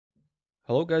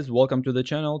Hello guys, welcome to the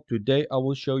channel. Today I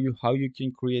will show you how you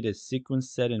can create a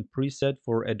sequence set and preset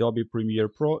for Adobe Premiere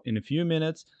Pro in a few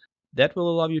minutes. That will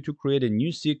allow you to create a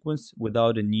new sequence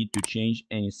without a need to change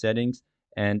any settings,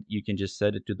 and you can just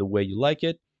set it to the way you like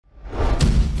it.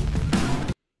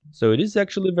 So it is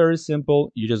actually very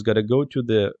simple. You just gotta go to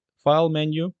the File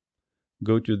menu,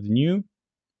 go to the New,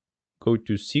 go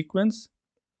to Sequence,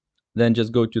 then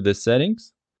just go to the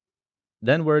Settings.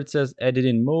 Then where it says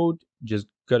Editing Mode, just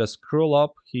gotta scroll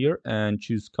up here and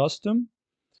choose Custom.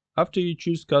 After you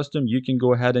choose custom, you can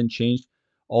go ahead and change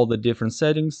all the different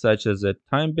settings such as a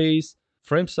time base,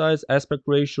 frame size, aspect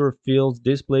ratio, fields,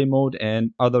 display mode,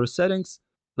 and other settings.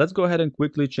 Let's go ahead and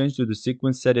quickly change to the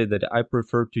sequence setting that I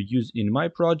prefer to use in my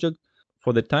project.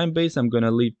 For the time base, I'm going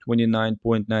to leave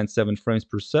 29.97 frames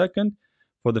per second.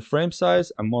 For the frame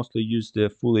size, I mostly use the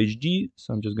Full HD,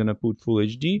 so I'm just going to put Full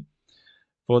HD.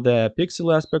 For the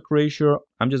pixel aspect ratio,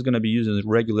 I'm just going to be using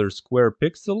regular square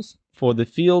pixels. For the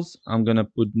fields, I'm going to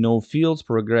put no fields,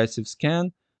 progressive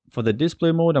scan. For the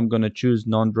display mode, I'm going to choose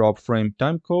non-drop frame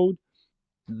timecode.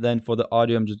 Then for the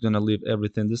audio, I'm just going to leave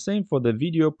everything the same. For the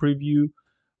video preview,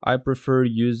 I prefer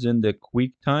using the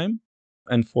QuickTime.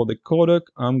 And for the codec,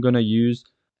 I'm going to use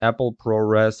Apple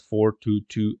ProRes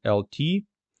 422 LT.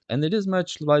 And it is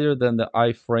much lighter than the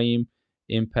iframe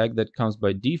impact that comes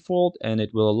by default, and it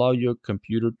will allow your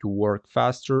computer to work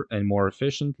faster and more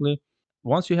efficiently.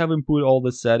 Once you have input all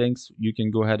the settings, you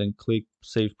can go ahead and click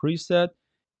Save Preset.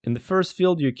 In the first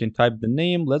field, you can type the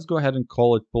name. Let's go ahead and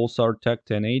call it Pulsar Tech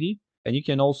 1080. And you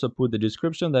can also put the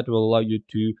description that will allow you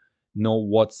to know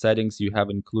what settings you have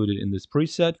included in this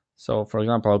preset. So for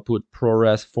example, I'll put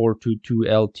ProRes 422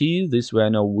 LT. This way I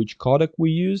know which codec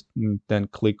we used, and then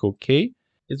click OK.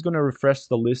 It's going to refresh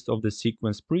the list of the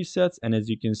sequence presets, and as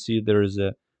you can see, there is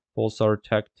a Pulsar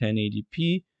Tech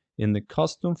 1080p in the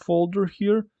custom folder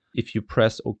here. If you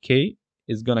press OK,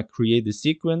 it's going to create the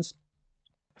sequence.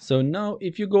 So now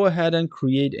if you go ahead and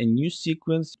create a new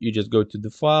sequence, you just go to the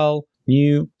File,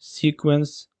 New,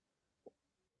 Sequence,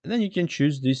 and then you can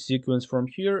choose this sequence from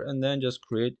here and then just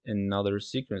create another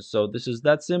sequence. So this is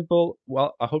that simple.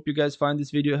 Well, I hope you guys find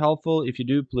this video helpful. If you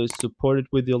do, please support it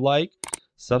with your like.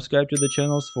 Subscribe to the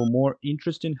channels for more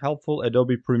interesting, helpful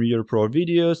Adobe Premiere Pro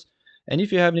videos. And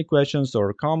if you have any questions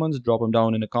or comments, drop them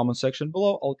down in the comment section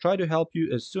below. I'll try to help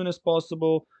you as soon as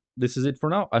possible. This is it for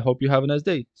now. I hope you have a nice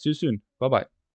day. See you soon. Bye-bye.